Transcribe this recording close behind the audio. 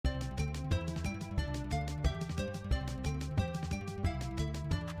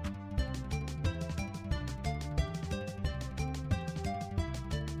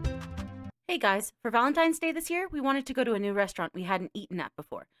Hey guys, for Valentine's Day this year, we wanted to go to a new restaurant we hadn't eaten at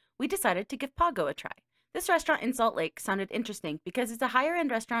before. We decided to give Pago a try. This restaurant in Salt Lake sounded interesting because it's a higher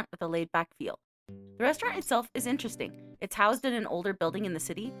end restaurant with a laid back feel. The restaurant itself is interesting. It's housed in an older building in the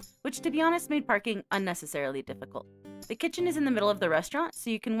city, which to be honest made parking unnecessarily difficult. The kitchen is in the middle of the restaurant, so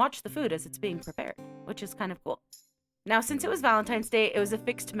you can watch the food as it's being prepared, which is kind of cool. Now, since it was Valentine's Day, it was a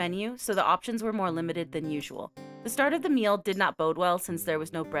fixed menu, so the options were more limited than usual. The start of the meal did not bode well since there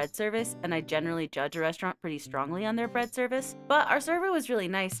was no bread service, and I generally judge a restaurant pretty strongly on their bread service. But our server was really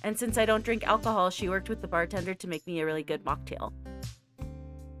nice, and since I don't drink alcohol, she worked with the bartender to make me a really good mocktail.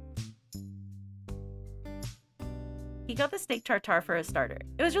 He got the steak tartare for a starter.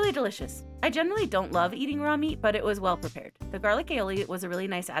 It was really delicious. I generally don't love eating raw meat, but it was well prepared. The garlic aioli was a really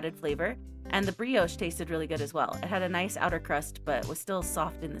nice added flavor, and the brioche tasted really good as well. It had a nice outer crust, but was still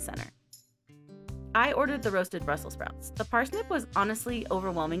soft in the center. I ordered the roasted Brussels sprouts. The parsnip was honestly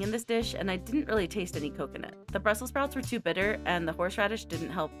overwhelming in this dish, and I didn't really taste any coconut. The Brussels sprouts were too bitter, and the horseradish didn't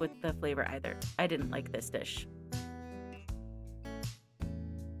help with the flavor either. I didn't like this dish.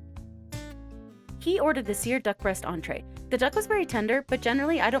 He ordered the seared duck breast entree. The duck was very tender, but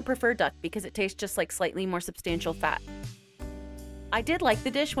generally I don't prefer duck because it tastes just like slightly more substantial fat. I did like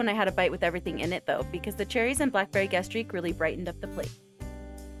the dish when I had a bite with everything in it though, because the cherries and blackberry gastrique really brightened up the plate.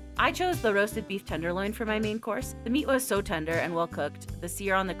 I chose the roasted beef tenderloin for my main course. The meat was so tender and well cooked. The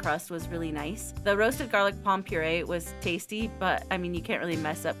sear on the crust was really nice. The roasted garlic palm puree was tasty, but I mean, you can't really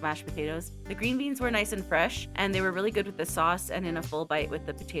mess up mashed potatoes. The green beans were nice and fresh, and they were really good with the sauce and in a full bite with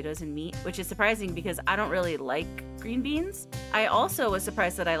the potatoes and meat, which is surprising because I don't really like green beans. I also was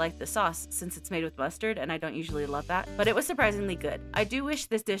surprised that I liked the sauce since it's made with mustard, and I don't usually love that, but it was surprisingly good. I do wish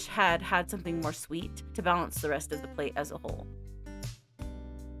this dish had something more sweet to balance the rest of the plate as a whole.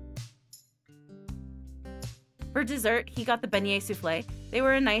 For dessert, he got the beignet soufflé. They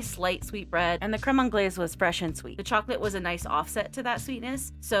were a nice, light, sweet bread, and the creme anglaise was fresh and sweet. The chocolate was a nice offset to that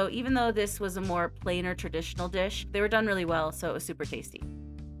sweetness, so even though this was a more plain or traditional dish, they were done really well, so it was super tasty.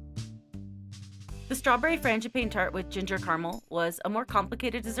 The strawberry frangipane tart with ginger caramel was a more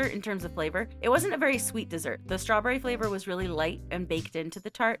complicated dessert in terms of flavor. It wasn't a very sweet dessert. The strawberry flavor was really light and baked into the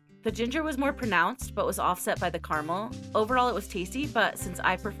tart. The ginger was more pronounced, but was offset by the caramel. Overall, it was tasty, but since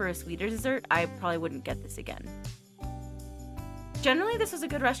I prefer a sweeter dessert, I probably wouldn't get this again. Generally, this was a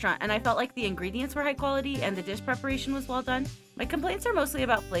good restaurant, and I felt like the ingredients were high quality and the dish preparation was well done. My complaints are mostly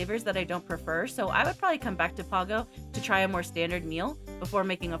about flavors that I don't prefer, so I would probably come back to Pago to try a more standard meal before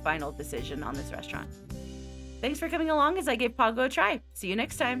making a final decision on this restaurant. Thanks for coming along as I gave Pago a try. See you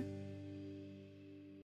next time.